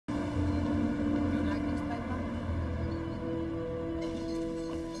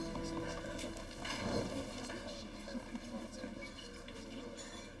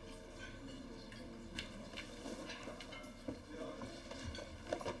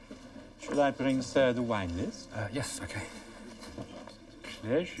Should I bring Sir the wine list? Yes, okay.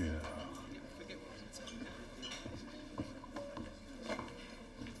 Pleasure.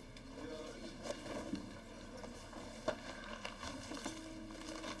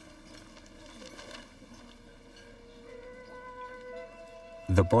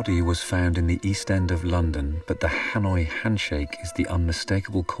 The body was found in the East End of London, but the Hanoi handshake is the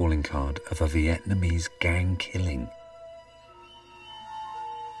unmistakable calling card of a Vietnamese gang killing.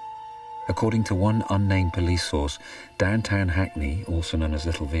 According to one unnamed police source, downtown Hackney, also known as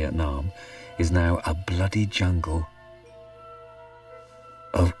Little Vietnam, is now a bloody jungle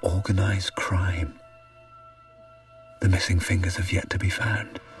of organised crime. The missing fingers have yet to be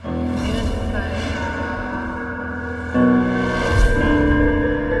found.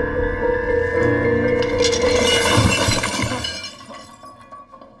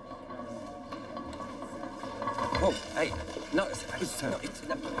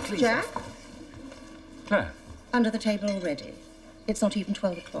 Please. Jack? Claire? Under the table already. It's not even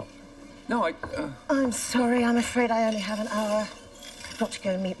 12 o'clock. No, I'm sorry, I'm afraid I only have an hour. I've got to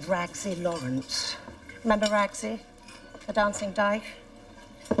go meet Ragsy Lawrence. Remember Ragsy? The dancing dyke?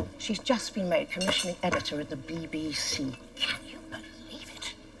 She's just been made commissioning editor at the BBC. Can you believe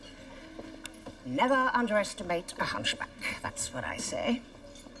it? Never underestimate a hunchback, that's what I say.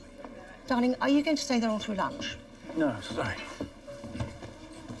 Darling, are you going to stay there all through lunch? No, sorry.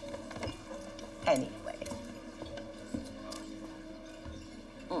 Anyway.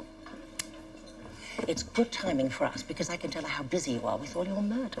 It's good timing for us because I can tell her how busy you are with all your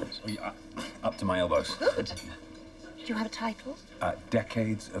murders. Well, yeah, up to my elbows. Good. Do you have a title?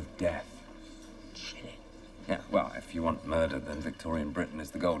 Decades of Death. Chilling. Yeah, well, if you want murder, then Victorian Britain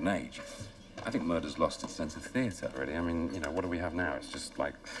is the golden age. I think murder's lost its sense of theatre, really. I mean, you know, what do we have now? It's just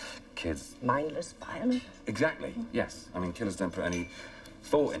like kids... Mindless violence? Exactly, yes. I mean, killers don't put any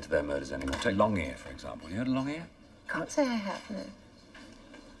thought into their murders anymore. Take Long-Ear, for example. You heard of Long-Ear? Can't say I have, no.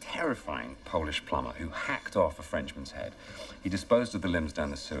 Terrifying Polish plumber who hacked off a Frenchman's head. He disposed of the limbs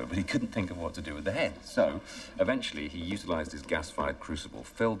down the sewer, but he couldn't think of what to do with the head. So, eventually, he utilised his gas-fired crucible,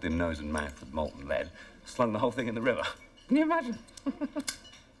 filled the nose and mouth with molten lead, slung the whole thing in the river. Can you imagine?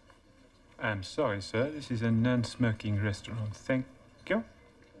 I'm sorry, sir. This is a non-smoking restaurant. Thank you.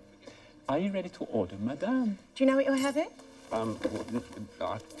 Are you ready to order, madame? Do you know what you're having? I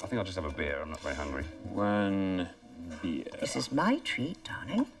think I'll just have a beer. I'm not very hungry. One beer. This is my treat,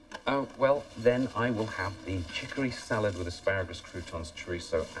 darling. Oh, well, then I will have the chicory salad with asparagus, croutons,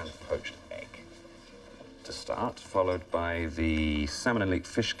 chorizo, and poached egg. To start, followed by the salmon and leek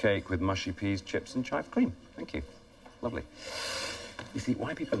fish cake with mushy peas, chips, and chive cream. Thank you. Lovely. You see,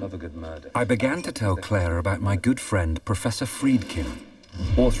 why people love a good murder... I began to tell Claire about my good friend, Professor Friedkin,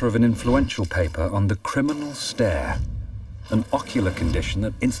 author of an influential paper on the criminal stare, an ocular condition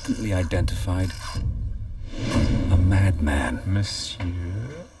that instantly identified a madman. Monsieur...